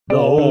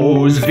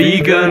Those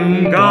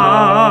vegan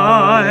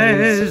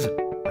guys.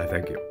 I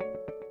thank you.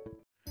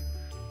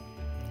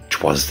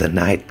 'Twas the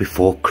night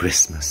before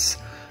Christmas,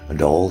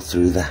 and all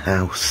through the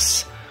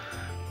house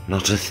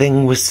not a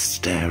thing was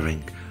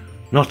stirring,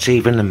 not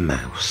even a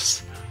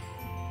mouse.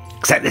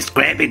 Except this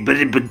great big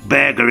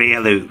burger here,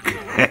 Luke.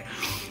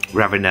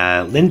 We're having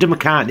a Linda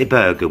McCartney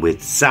burger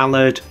with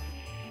salad,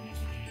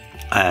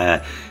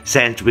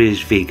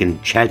 Sainsbury's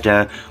vegan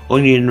cheddar,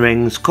 onion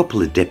rings,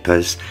 couple of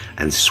dippers,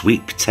 and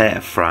sweet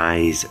potato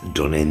fries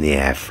done in the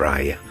air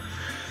fryer.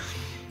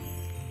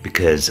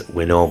 Because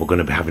we know we're going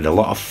to be having a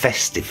lot of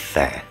festive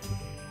fare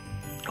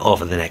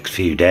over the next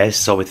few days,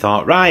 so we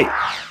thought, right,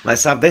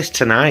 let's have this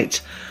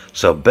tonight.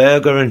 So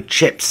burger and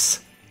chips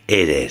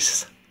it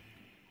is.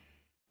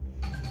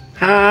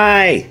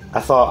 Hi! I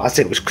thought as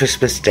it was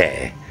Christmas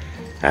Day,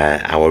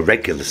 our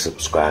regular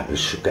subscribers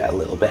should get a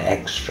little bit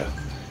extra,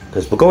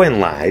 because we're going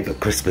live at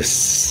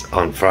Christmas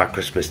for our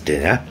Christmas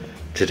dinner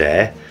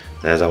today.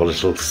 There's our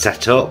little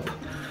setup.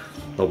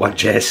 Look what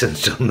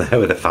Jason's done there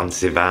with a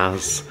fancy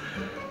vase.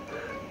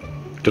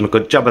 Done a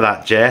good job of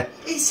that, Jay.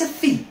 It's a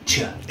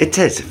feature. It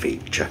is a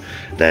feature.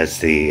 There's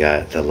the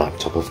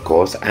laptop, of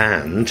course,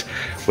 and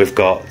we've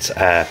got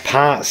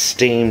part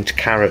steamed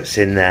carrots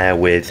in there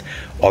with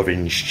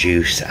orange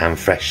juice and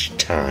fresh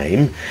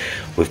thyme.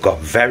 We've got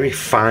very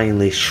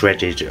finely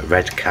shredded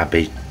red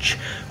cabbage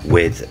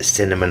with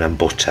cinnamon and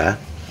butter.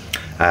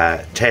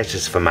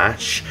 Taters for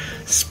mash.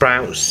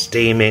 Sprouts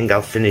steaming.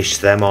 I'll finish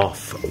them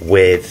off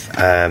with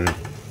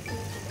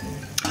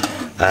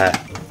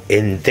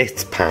in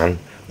this pan.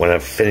 When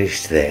I've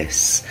finished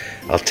this,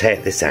 I'll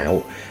take this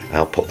out,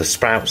 I'll put the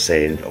sprouts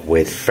in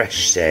with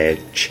fresh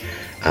sage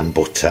and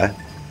butter,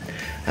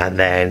 and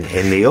then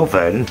in the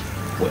oven,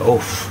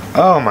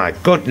 oh my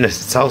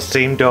goodness, it's all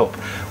steamed up.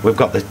 We've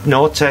got the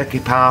no turkey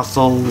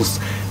parcels,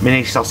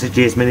 mini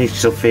sausages, mini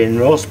stuffing,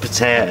 roast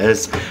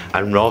potatoes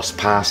and roast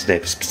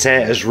parsnips.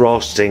 Potatoes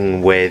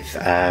roasting with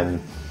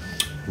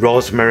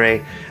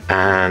rosemary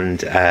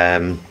and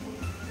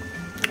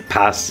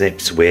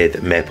parsnips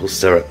with maple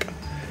syrup.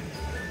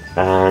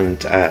 And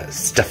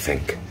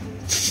stuffing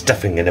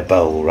in a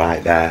bowl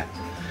right there.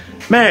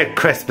 Merry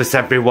Christmas,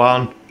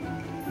 everyone.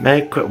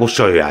 We'll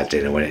show you our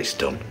dinner when it's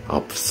done.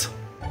 Obs.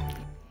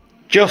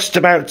 Just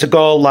about to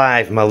go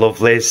live, my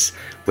lovelies,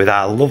 with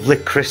our lovely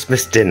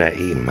Christmas dinner.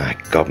 My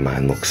God,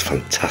 mine looks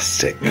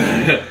fantastic.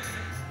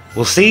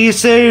 We'll see you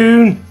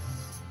soon.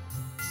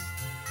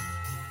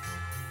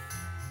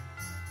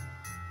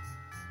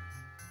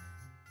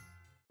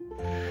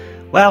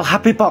 Well,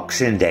 happy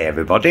Boxing Day,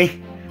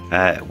 everybody.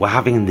 We're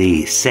having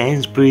the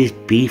Sainsbury's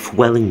Beef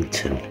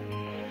Wellington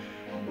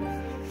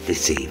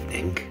this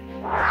evening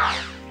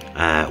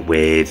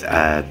with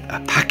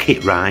a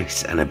packet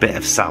rice and a bit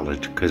of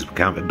salad because we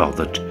can't be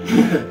bothered.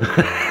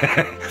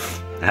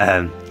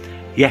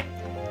 Yeah,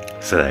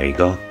 so there you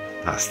go.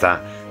 That's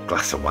that.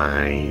 Glass of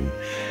wine,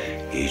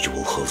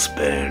 usual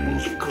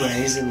husband.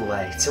 Grazing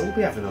later, we'll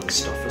be having other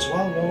stuff as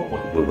well, won't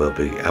we? We will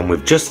be, and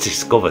we've just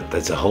discovered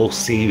there's a whole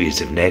series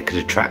of naked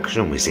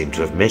attraction we seem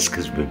to have missed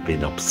because we've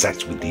been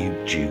obsessed with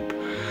YouTube.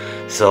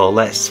 So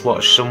let's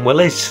watch some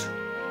willies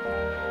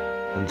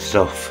and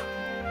stuff.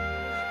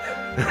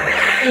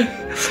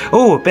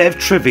 Oh, a bit of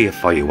trivia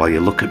for you while you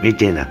look at me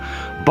dinner.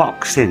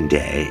 Boxing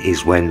Day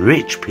is when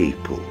rich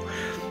people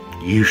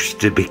used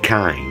to be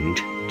kind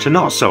to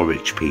not so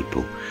rich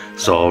people.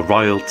 So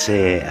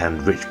royalty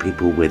and rich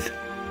people with,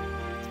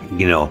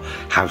 you know,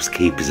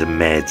 housekeepers and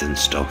maids and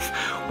stuff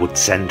would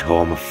send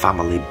home a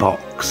family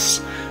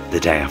box the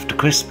day after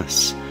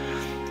Christmas.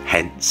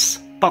 Hence,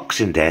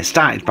 Boxing Day,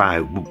 started by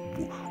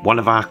one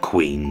of our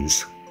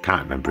queens.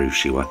 Can't remember who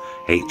she were,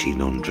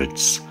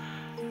 1800s.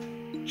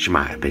 She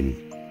might have been,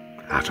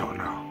 I don't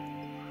know,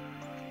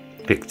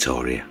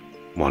 Victoria,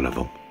 one of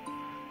them.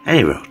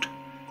 Any road.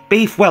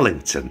 Beef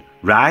Wellington,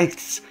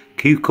 rice,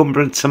 cucumber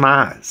and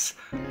tomatoes.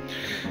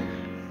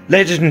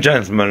 Ladies and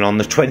gentlemen, on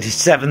the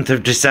 27th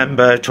of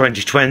December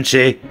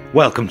 2020,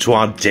 welcome to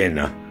our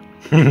dinner.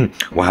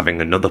 We're having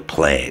another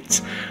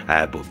plate,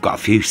 but we've got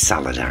a few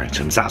salad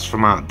items.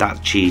 That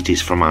cheese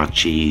is from our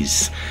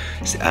cheese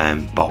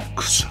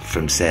box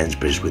from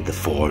Sainsbury's with the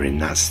 4 in.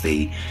 That's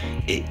the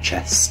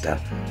Itchester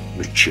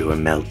mature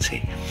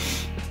melty.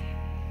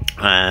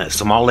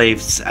 Some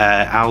olives,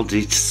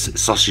 Aldi's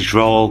sausage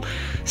roll,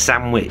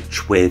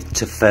 sandwich with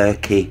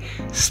tofurkey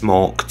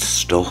smoked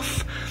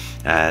stuff.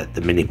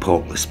 The mini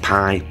porkless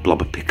pie,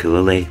 blob of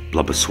piccalilli,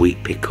 blob of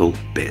sweet pickle,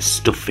 bit of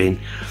stuffing,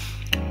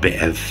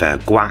 bit of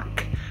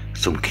guac,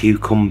 some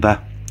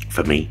cucumber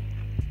for me,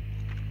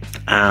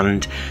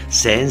 and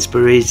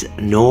Sainsbury's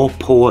no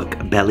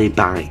pork belly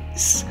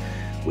bites,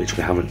 which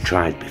we haven't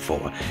tried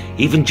before.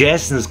 Even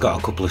Jason's got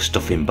a couple of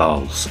stuffing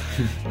balls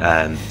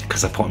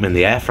because I put them in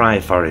the air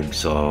fryer for him,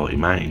 so he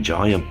might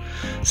enjoy them.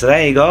 So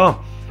there you go.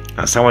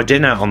 That's our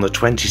dinner on the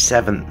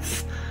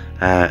 27th.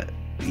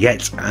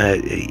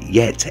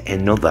 Yet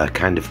another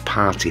kind of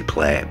party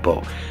plate,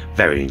 but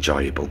very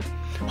enjoyable.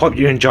 Hope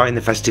you're enjoying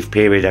the festive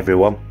period,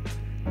 everyone.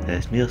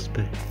 There's my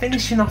husband.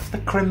 Finishing off the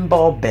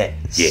crimbo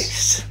bits.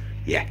 Yes,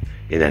 yeah,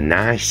 in a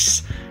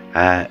nice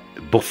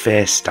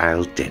buffet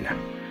style dinner.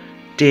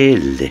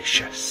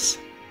 Delicious.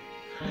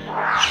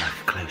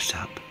 Close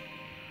up.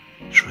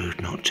 It's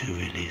rude not to,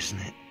 really, isn't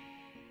it?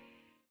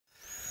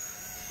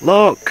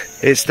 Look,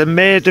 it's the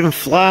maiden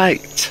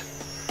flight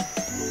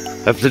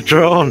of the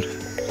drone.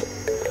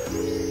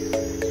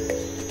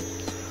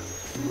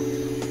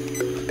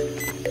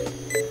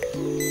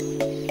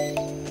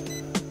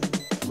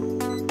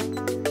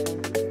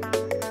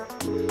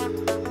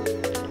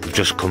 We've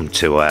just come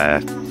to a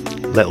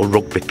little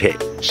rugby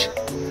pitch,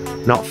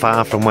 not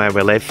far from where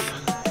we live,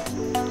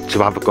 to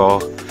have a go.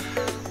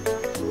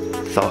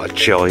 Thought I'd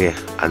show you,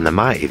 and there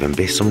might even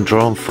be some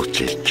drone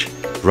footage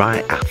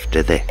right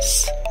after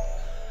this.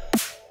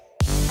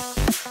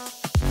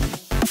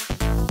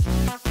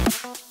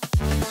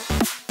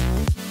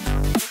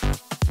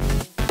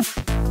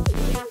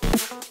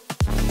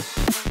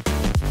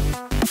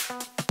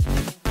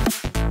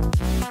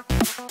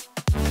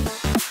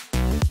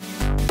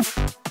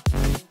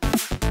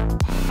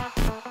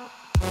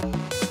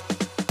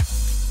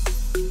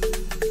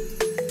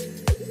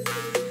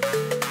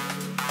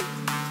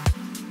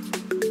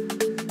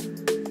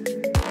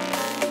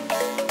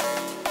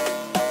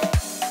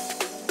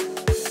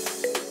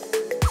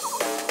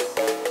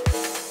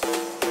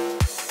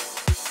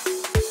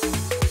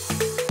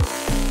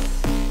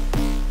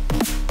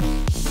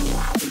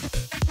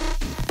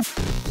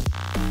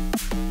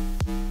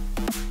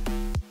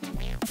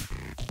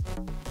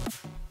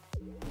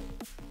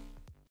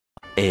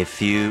 A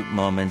few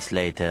moments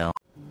later.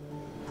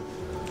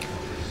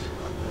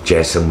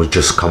 Jason was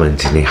just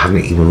commenting he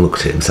hadn't even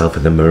looked at himself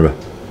in the mirror.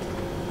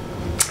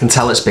 Can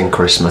tell it's been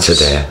Christmas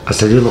today. I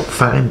said, you look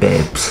fine,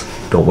 babes.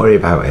 Don't worry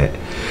about it.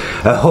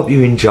 I hope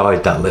you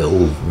enjoyed that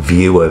little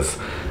view of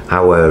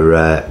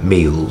our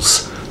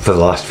meals for the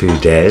last few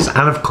days.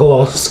 And of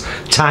course,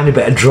 tiny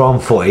bit of drone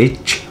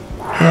footage.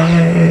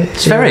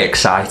 It's very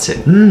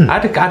exciting. I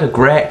had a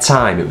great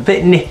time. It was a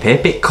bit nippy,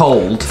 a bit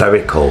cold.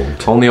 Very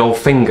cold. On the old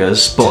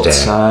fingers, but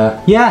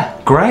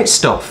yeah, great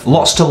stuff.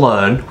 Lots to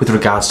learn with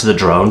regards to the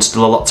drone.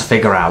 Still a lot to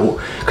figure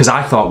out, because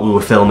I thought we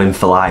were filming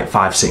for like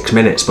 5-6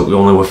 minutes, but we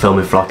only were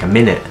filming for like a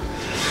minute.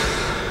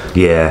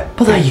 Yeah.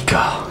 But there you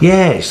go.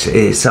 Yeah,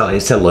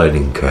 it's a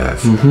learning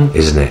curve,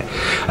 isn't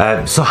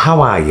it? So how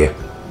are you,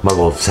 my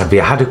loves? Have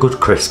you had a good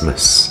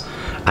Christmas?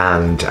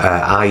 And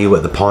are you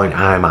at the point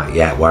I'm at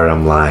yet where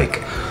I'm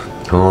like,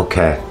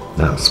 okay,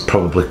 that's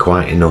probably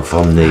quite enough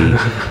on the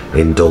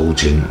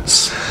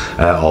indulgence,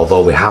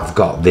 although we have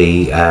got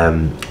the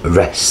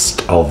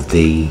rest of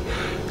the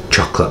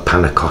chocolate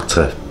panna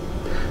cotta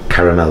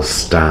caramel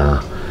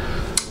star,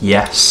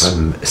 yes,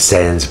 from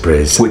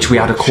Sainsbury's, which we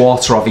had a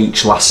quarter of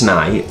each last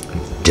night.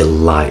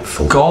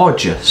 Delightful,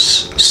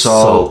 gorgeous,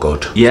 so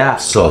good. Yeah,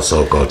 so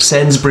good.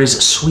 Sainsbury's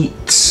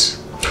sweets.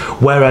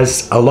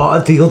 Whereas a lot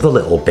of the other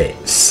little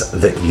bits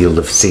that you'll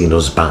have seen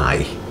us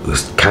buy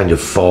was kind of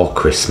for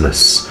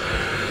Christmas.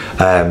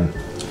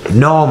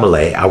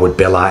 Normally I would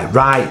be like,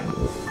 right,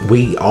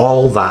 we eat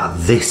all that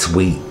this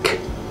week,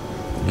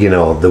 you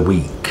know, the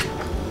week.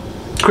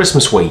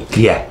 Christmas week.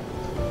 Yeah.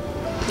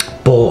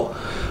 But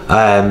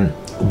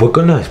we're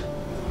gonna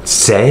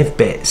save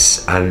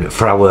bits and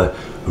for our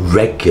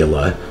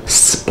regular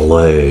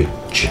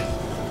splurge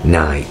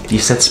night. You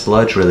said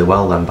splurge really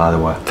well then, by the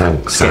way.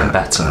 Thanks. Getting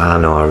better. I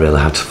know, I really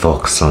had to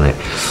focus on it.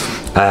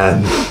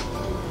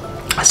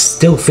 I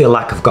still feel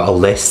like I've got a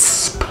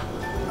lisp.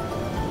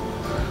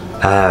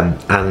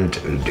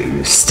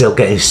 And still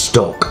getting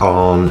stuck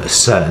on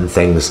certain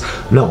things.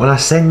 Not when I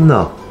sing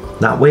though.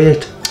 That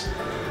weird?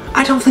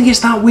 I don't think it's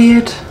that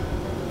weird.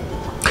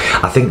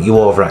 I think you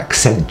over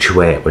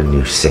accentuate when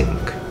you sing.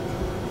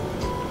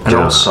 And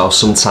also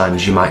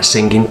sometimes you might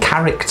sing in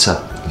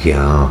character.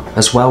 Yeah.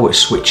 As well, which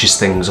switches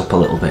things up a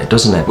little bit,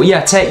 doesn't it? But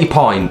yeah, take your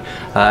point.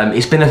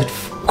 It's been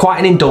quite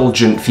an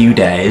indulgent few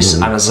days,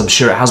 and as I'm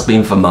sure it has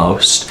been for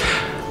most.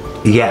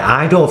 Yeah,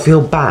 I don't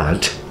feel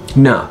bad.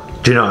 No.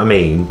 Do you know what I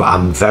mean? But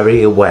I'm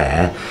very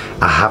aware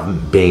I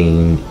haven't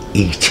been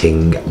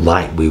eating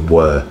like we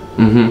were.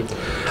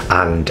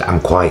 And I'm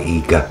quite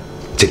eager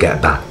to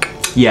get back.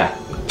 Yeah.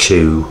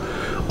 To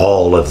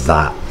all of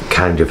that,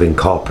 kind of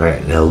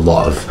incorporating a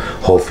lot of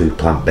whole food,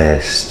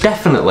 plant-based.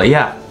 Definitely,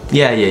 yeah.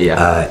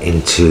 Yeah.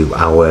 Into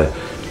our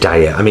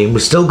diet. I mean, we're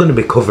still going to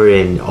be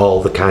covering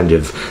all the kind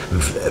of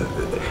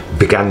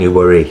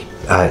Veganuary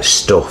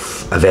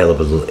stuff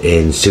available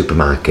in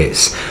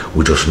supermarkets.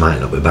 We just might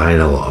not be buying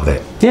a lot of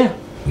it. Yeah.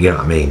 You know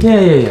what I mean?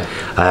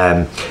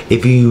 Yeah.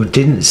 If you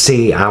didn't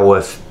see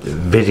our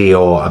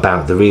video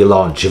about the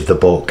relaunch of the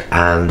book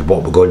and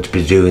what we're going to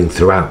be doing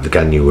throughout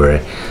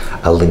Veganuary,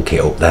 I'll link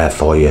it up there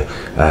for you,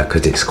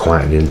 because it's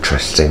quite an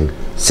interesting...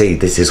 See,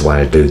 this is why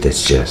I do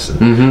this,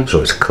 Jason,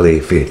 so it's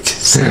clear for you to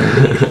see.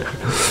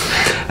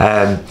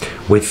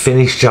 We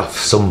finished off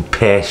some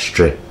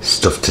pastry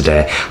stuff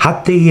today.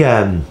 Had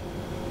the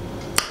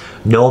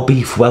no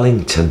beef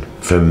Wellington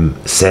from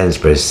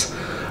Sainsbury's.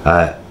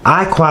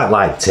 I quite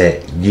liked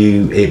it.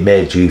 It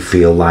made you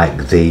feel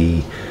like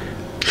the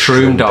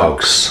Shroom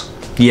dogs.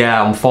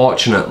 Yeah,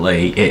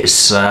 unfortunately,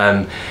 it's.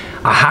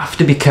 I have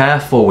to be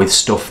careful with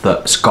stuff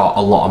that's got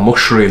a lot of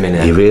mushroom in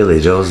it. It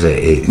really does.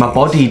 My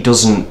body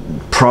doesn't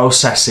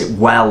process it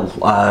well,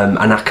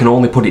 and I can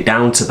only put it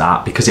down to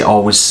that because I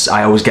always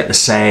get the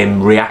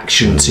same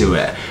reaction to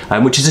it,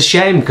 which is a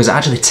shame because it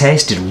actually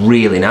tasted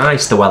really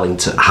nice, the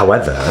Wellington.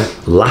 However,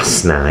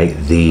 last night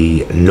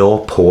the no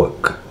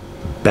pork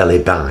belly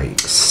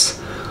bites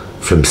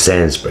from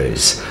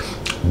Sainsbury's,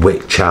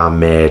 which are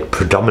made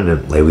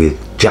predominantly with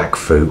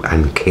jackfruit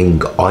and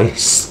king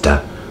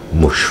oyster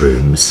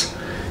mushrooms,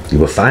 you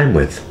were fine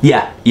with.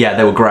 Yeah,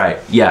 they were great.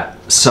 Yeah,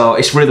 so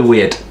it's really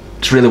weird.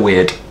 It's really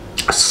weird.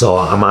 So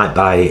I might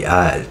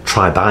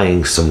try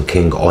buying some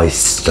king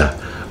oyster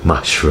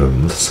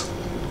mushrooms.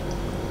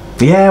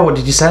 Yeah, what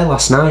did you say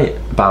last night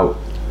about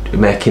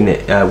making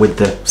it with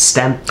the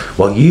stem?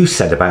 Well, you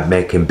said about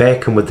making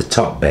bacon with the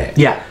top bit.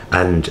 Yeah.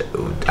 And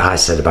I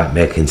said about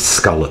making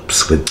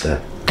scallops with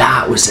the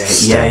That was it.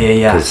 stem,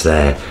 Yeah. because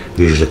they're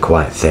usually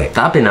quite thick.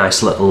 That'd be a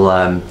nice little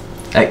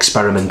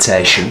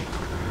experimentation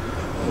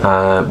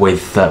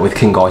with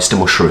king oyster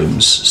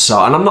mushrooms.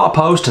 So, and I'm not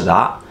opposed to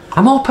that.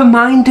 I'm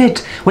open-minded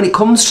when it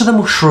comes to the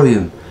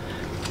mushroom.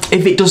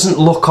 If it doesn't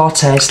look or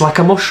taste like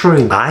a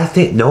mushroom. I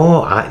think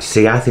I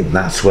think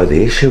that's where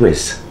the issue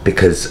is,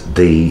 because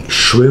the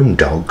shroom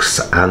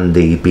dogs and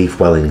the beef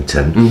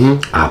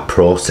Wellington are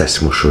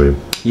processed mushroom.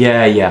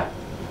 Yeah.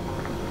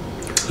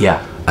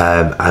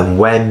 And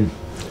when,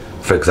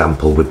 for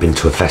example, we've been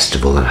to a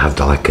festival and had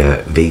like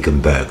a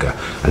vegan burger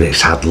and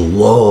it's had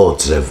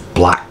loads of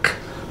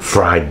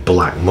fried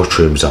black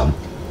mushrooms on,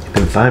 I've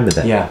been fine with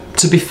it. Yeah.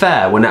 To be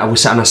fair, when I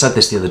said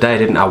this the other day,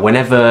 didn't I?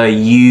 Whenever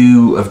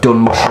you have done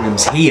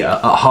mushrooms here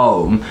at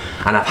home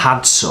and I've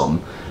had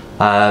some,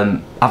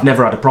 I've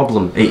never had a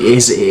problem. It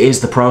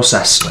is the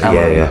process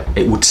element, Yeah.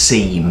 it would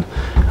seem.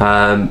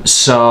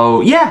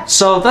 So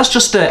that's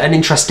just an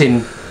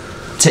interesting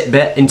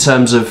tidbit in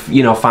terms of,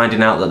 you know,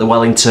 finding out that the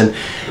Wellington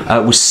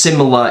was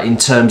similar in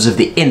terms of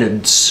the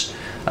innards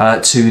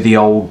to the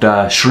old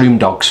shroom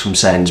dogs from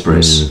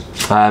Sainsbury's.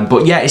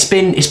 But yeah, it's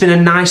been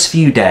a nice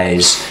few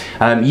days.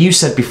 You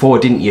said before,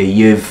 didn't you?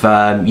 You've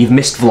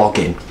missed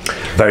vlogging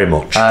Very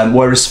much.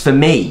 whereas for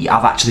me,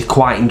 I've actually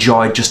quite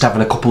enjoyed just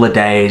having a couple of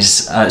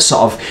days,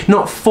 sort of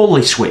not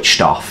fully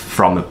switched off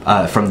from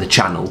the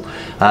channel,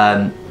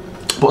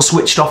 but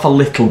switched off a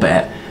little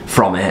bit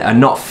from it and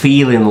not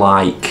feeling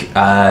like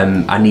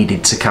I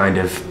needed to kind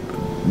of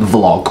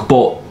vlog.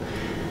 But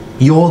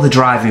you're the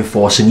driving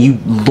force and you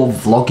love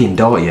vlogging,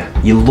 don't you?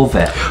 You love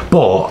it.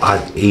 But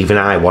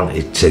I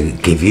wanted to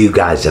give you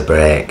guys a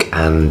break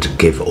and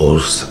give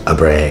us a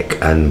break,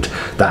 and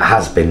that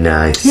has been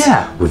nice.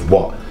 Yeah. With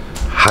what?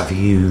 Have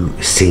you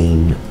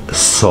seen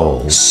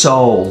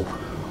Soul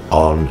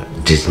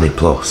on Disney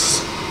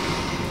Plus?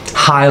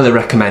 Highly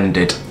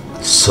recommended.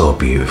 So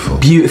beautiful.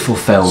 Beautiful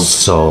film.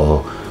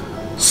 So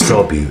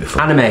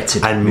beautiful.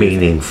 Animated. And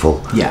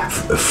meaningful. Yeah.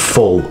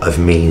 Full of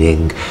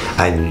meaning,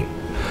 and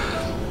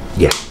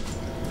yeah,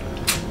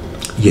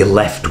 you're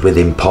left with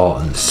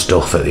important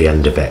stuff at the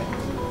end of it.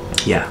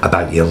 Yeah.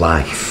 About your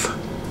life.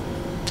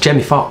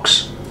 Jamie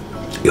Foxx.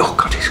 Oh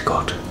God, he's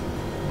good.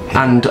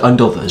 And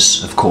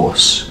others, of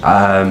course.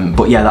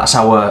 But yeah, that's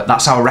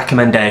our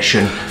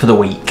recommendation for the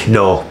week.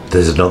 No,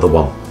 there's another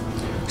one.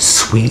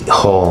 Sweet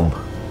Home.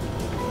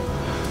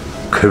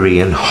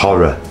 Korean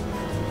horror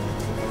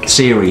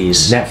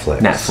Series.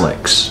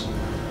 Netflix.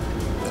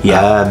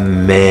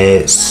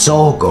 Yeah.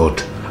 So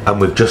good. And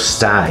we've just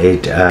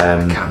started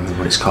Can't remember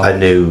what it's called. a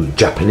new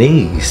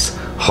Japanese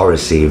horror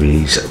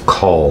series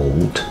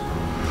called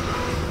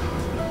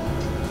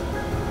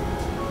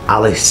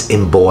Alice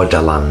in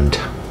Borderland.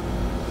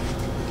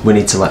 We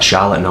need to let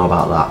Charlotte know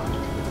about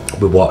that.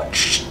 We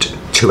watched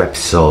 2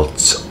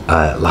 episodes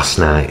last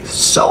night.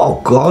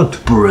 So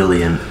good.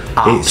 Brilliant.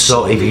 It's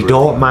so, if you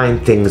don't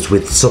mind things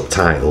with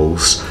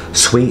subtitles,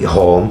 Sweet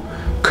Home,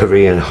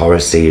 Korean horror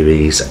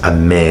series,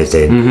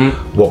 amazing.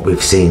 What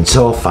we've seen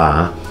so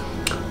far,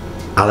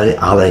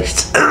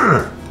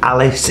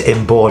 Alice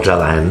in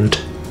Borderland,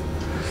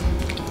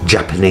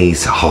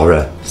 Japanese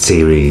horror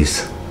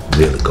series,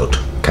 really good.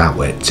 Can't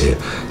wait to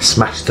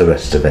smash the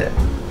rest of it.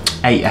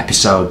 8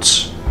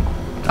 episodes.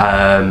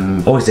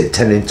 Or is it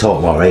 10 in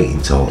total or 8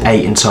 in total?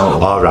 8 in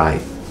total.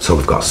 Alright, so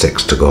we've got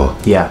 6 to go.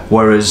 Yeah,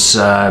 whereas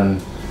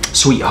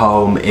Sweet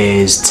Home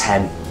is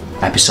 10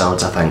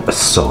 episodes, I think. It's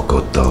so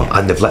good though,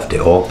 and they've left it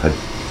open.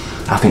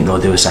 I think they'll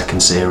do a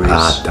second series.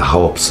 I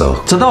hope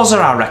so. So those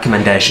are our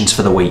recommendations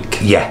for the week.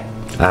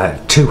 Yeah,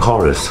 2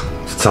 horrors.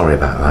 Sorry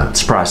about that.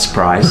 Surprise,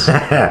 surprise.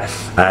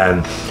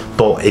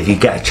 But if you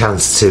get a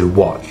chance to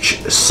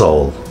watch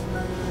Soul,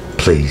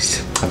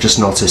 please. I've just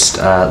noticed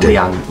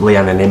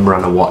Leanne and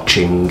Imran are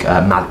watching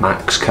Mad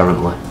Max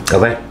currently. Are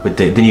they? With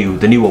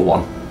the newer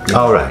one.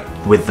 Alright.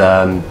 With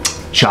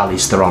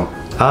Charlize Theron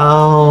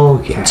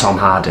Oh, yeah. and Tom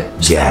Hardy.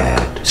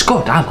 Yeah. It's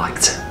good, I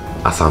liked it.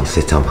 I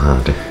fancy Tom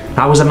Hardy.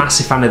 I was a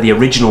massive fan of the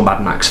original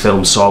Mad Max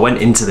film, so I went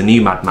into the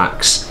new Mad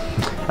Max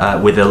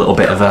with a little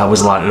bit of I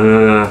was like,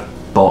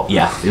 but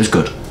yeah, it was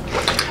good.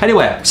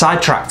 Anyway,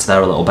 sidetracked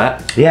there a little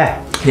bit.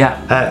 Yeah.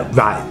 Yeah.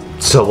 Right,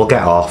 so we'll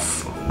get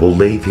off. we'll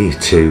leave you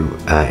to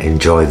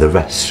enjoy the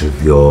rest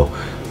of your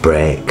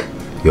break,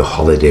 your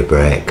holiday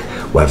break,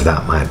 whatever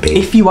that might be.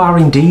 If you are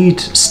indeed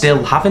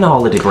still having a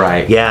holiday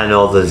break. Yeah, I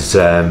know there's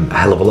a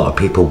hell of a lot of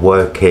people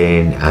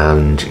working,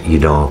 and you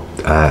know,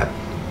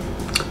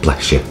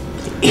 bless you.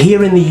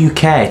 Here in the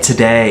UK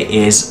today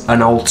is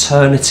an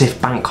alternative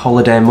bank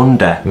holiday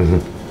Monday,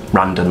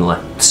 randomly.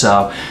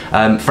 So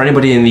for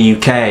anybody in the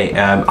UK,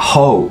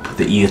 hope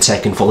that you're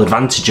taking full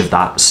advantage of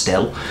that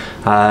still.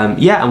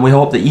 Yeah, and we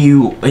hope that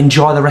you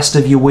enjoy the rest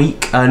of your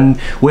week, and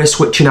we're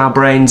switching our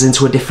brains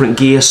into a different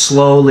gear,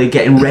 slowly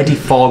getting ready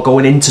for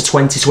going into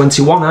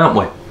 2021, aren't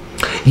we?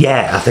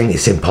 Yeah, I think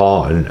it's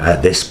important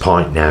at this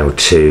point now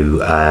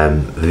to,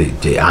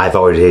 I've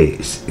already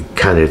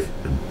kind of,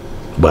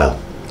 well,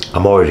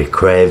 I'm already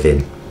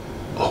craving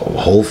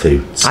Whole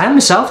Foods. I am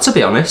myself, to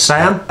be honest, I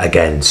am.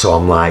 Again, so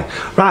I'm like,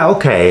 right,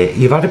 okay,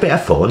 you've had a bit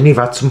of fun, you've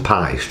had some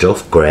party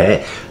stuff,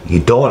 great. You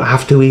don't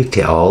have to eat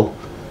it all.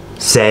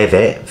 Save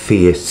it for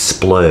your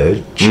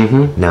splurge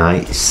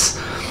nights.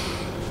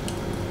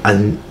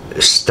 And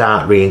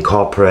start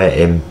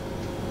reincorporating,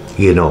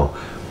 you know,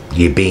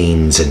 your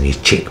beans and your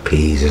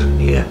chickpeas and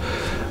your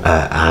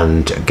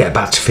and get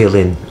back to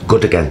feeling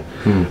good again.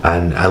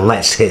 And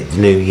let's hit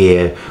the new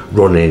year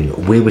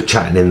running. We were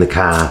chatting in the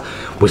car,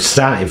 we're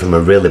starting from a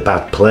really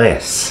bad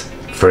place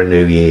for a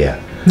new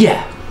year.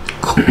 Yeah.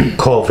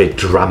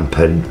 COVID's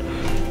rampant,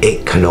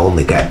 it can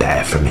only get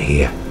better from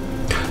here,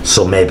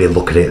 so maybe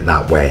look at it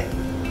that way.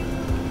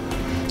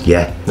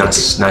 Yeah,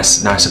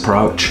 nice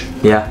approach.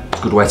 Yeah,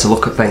 good way to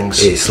look at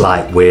things. It's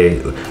like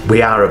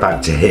we are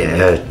about to hit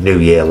a new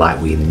year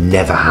like we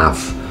never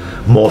have,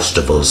 most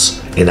of us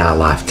in our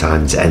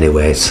lifetimes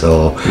anyway.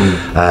 So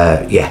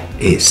yeah,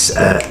 it's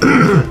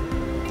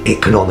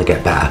it can only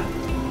get better.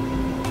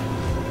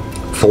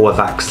 4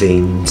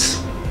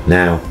 vaccines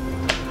now,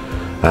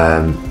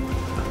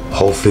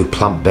 whole food,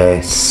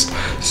 plant-based.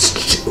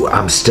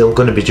 I'm still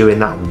going to be doing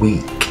that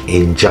week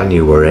in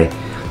January,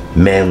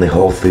 mainly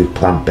whole food,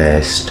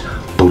 plant-based,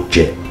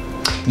 budget.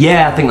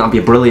 Yeah, I think that'd be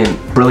a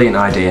brilliant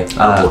idea.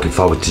 I'm looking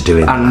forward to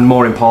doing that. And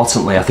more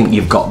importantly, I think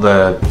you've got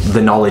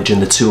the knowledge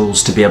and the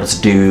tools to be able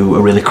to do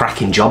a really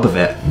cracking job of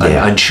it,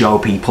 and show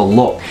people,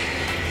 look,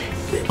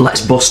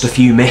 let's bust a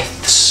few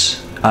myths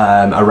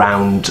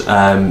around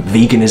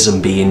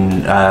veganism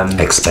being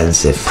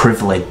expensive,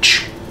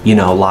 privilege. You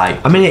know,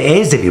 like, I mean, it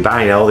is if you're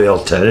buying all the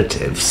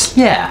alternatives.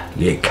 Yeah,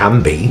 it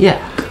can be.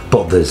 Yeah,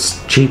 but there's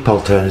cheap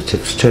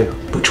alternatives too,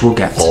 which we'll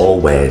get to.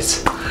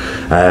 Always.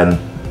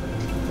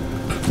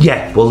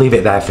 Yeah, we'll leave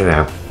it there for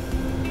now.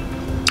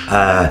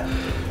 Have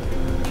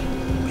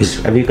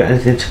you got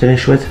anything to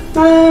finish with?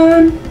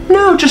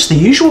 No, just the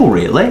usual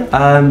really.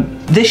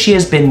 This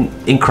year's been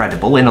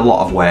incredible in a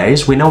lot of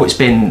ways. We know it's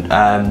been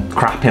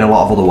crap in a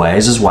lot of other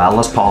ways as well,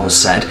 as Paul has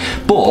said.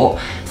 But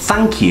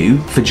thank you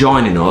for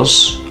joining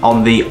us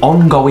on the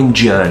ongoing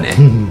journey.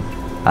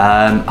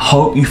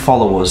 Hope you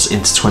follow us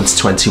into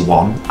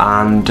 2021,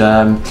 and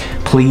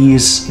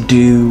please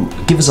do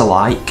give us a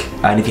like,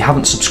 and if you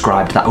haven't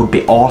subscribed, that would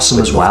be awesome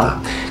as well,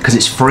 because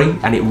it's free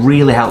and it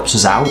really helps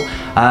us out.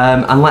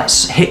 And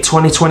let's hit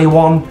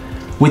 2021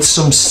 with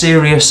some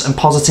serious and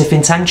positive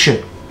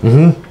intention.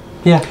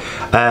 Yeah.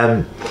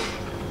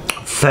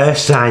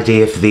 First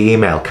idea for the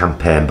email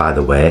campaign, by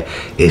the way,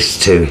 is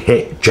to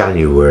hit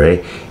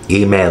January,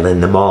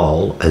 emailing them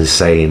all and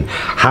saying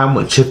how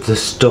much of the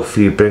stuff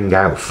you bring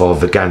out for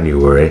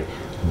Veganuary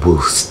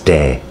will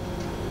stay.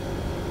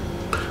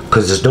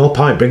 Because there's no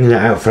point bringing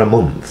it out for a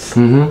month.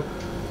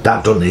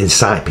 That doesn't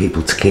incite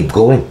people to keep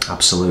going.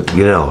 Absolutely.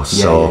 You know,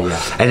 so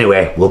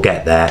anyway, we'll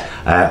get there.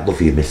 Love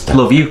you, mister.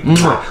 Love you.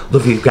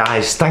 Love you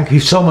guys. Thank you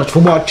so much for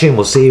watching.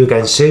 We'll see you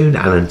again soon.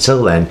 And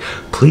until then,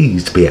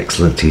 please be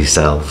excellent to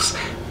yourselves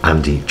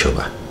and each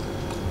other.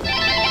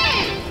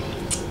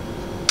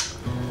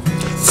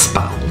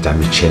 Spat all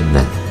down my chin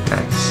then.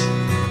 Nice.